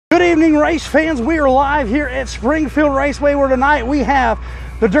Good evening, race fans. We are live here at Springfield Raceway, where tonight we have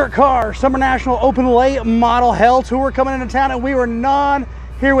the Dirt Car Summer National Open Late Model Hell Tour coming into town, and we were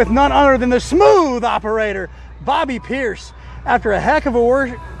here with none other than the smooth operator, Bobby Pierce. After a heck of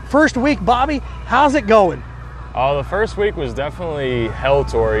a first week, Bobby, how's it going? Oh, the first week was definitely hell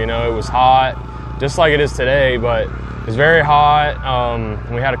tour. You know, it was hot, just like it is today, but it was very hot.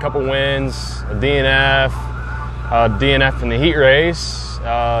 We had a couple wins, a DNF in the heat race.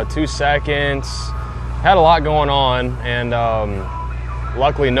 2 seconds, had a lot going on, and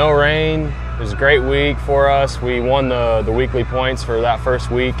luckily no rain. It was a great week for us. We won the weekly points for that first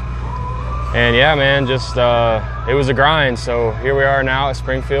week, and yeah, man, just it was a grind. So here we are now at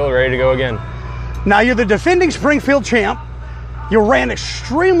Springfield, ready to go again. Now, you're the defending Springfield champ. You ran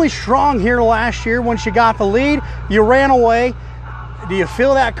extremely strong here last year. Once you got the lead, you ran away. Do you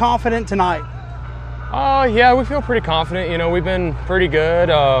feel that confident tonight? Yeah, we feel pretty confident. You know, we've been pretty good,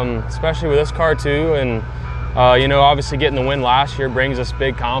 especially with this car too. And, you know, obviously getting the win last year brings us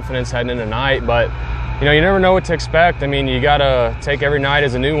big confidence heading into tonight. But, you know, you never know what to expect. I mean, you got to take every night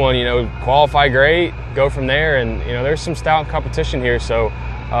as a new one, you know, qualify great, go from there. And, you know, there's some stout competition here. So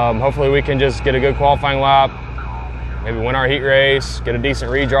hopefully we can just get a good qualifying lap, maybe win our heat race, get a decent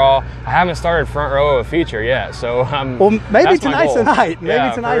redraw. I haven't started front row of a feature yet. So well, maybe tonight's the night. Maybe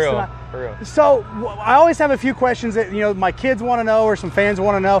yeah, tonight's the night. So I always have a few questions that, you know, my kids want to know or some fans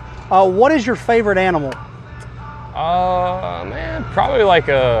want to know. What is your favorite animal? Man, probably like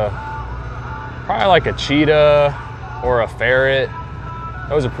a cheetah or a ferret.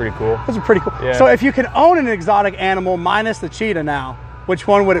 Those are pretty cool. Those are pretty cool. Yeah. So if you could own an exotic animal minus the cheetah now, which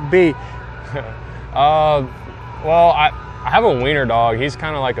one would it be? Well, I have a wiener dog. He's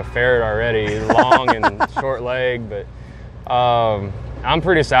kind of like a ferret already. He's long and short leg, but I'm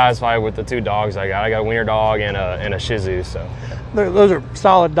pretty satisfied with the 2 dogs I got. I got a wiener dog and a Shih Tzu. So those are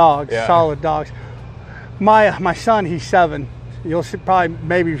solid dogs. Yeah. Solid dogs. My son, he's 7. You'll see, probably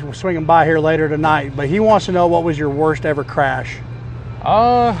maybe swing him by here later tonight. But he wants to know, what was your worst ever crash?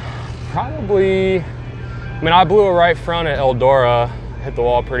 Probably. I mean, I blew a right front at Eldora. Hit the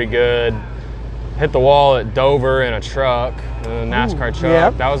wall pretty good. Hit the wall at Dover in a truck, a NASCAR truck.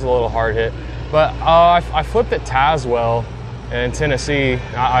 Yep. That was a little hard hit. But I flipped at Tazewell in Tennessee.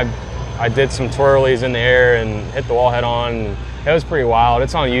 I did some twirlies in the air and hit the wall head on. It was pretty wild.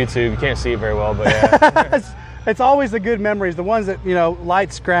 It's on YouTube. You can't see it very well, but yeah. It's always the good memories, the ones that, you know,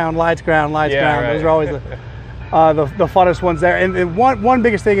 lights, ground, lights, ground, lights, ground. Right. Those are always the funnest ones there. And one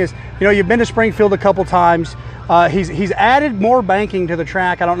biggest thing is, you know, you've been to Springfield a couple times. He's added more banking to the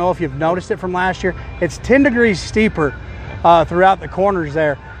track. I don't know if you've noticed it from last year. It's 10 degrees steeper throughout the corners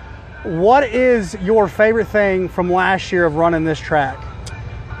there. What is your favorite thing from last year of running this track?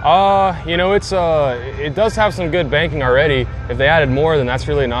 You know, it does have some good banking already. If they added more, then that's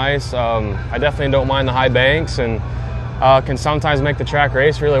really nice. I definitely don't mind the high banks, and can sometimes make the track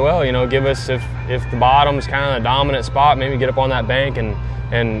race really well. You know, give us, if the bottom's kind of the dominant spot, maybe get up on that bank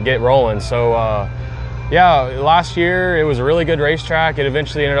and get rolling. So yeah, last year it was a really good racetrack. It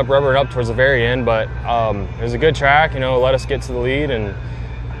eventually ended up rubbering up towards the very end, but it was a good track. You know, let us get to the lead and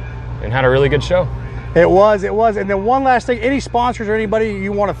had a really good show. It was. And then one last thing, any sponsors or anybody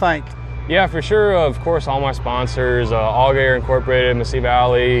you want to thank? Yeah, for sure. Of course, all my sponsors, Allgaier Incorporated, Massey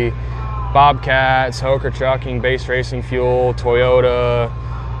Valley, Bobcats, Hoker Trucking, Base Racing Fuel, Toyota,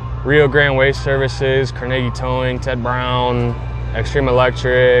 Rio Grande Waste Services, Carnegie Towing, Ted Brown, Extreme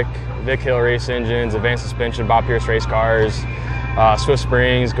Electric, Vic Hill Race Engines, Advanced Suspension, Bob Pierce Race Cars, Swift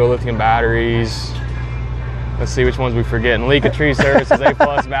Springs, Go Lithium Batteries. Let's see which ones we forgetting. Leica Tree Services, A+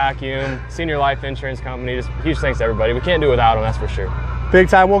 Vacuum, Senior Life Insurance Company. Just huge thanks to everybody. We can't do it without them, that's for sure. Big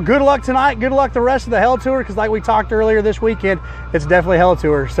time. Well, good luck tonight. Good luck the rest of the Hell Tour, because like we talked earlier this weekend, it's definitely Hell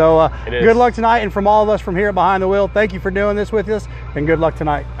Tour. So good luck tonight. And from all of us from here at Behind the Wheel, thank you for doing this with us, and good luck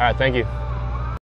tonight. All right, thank you.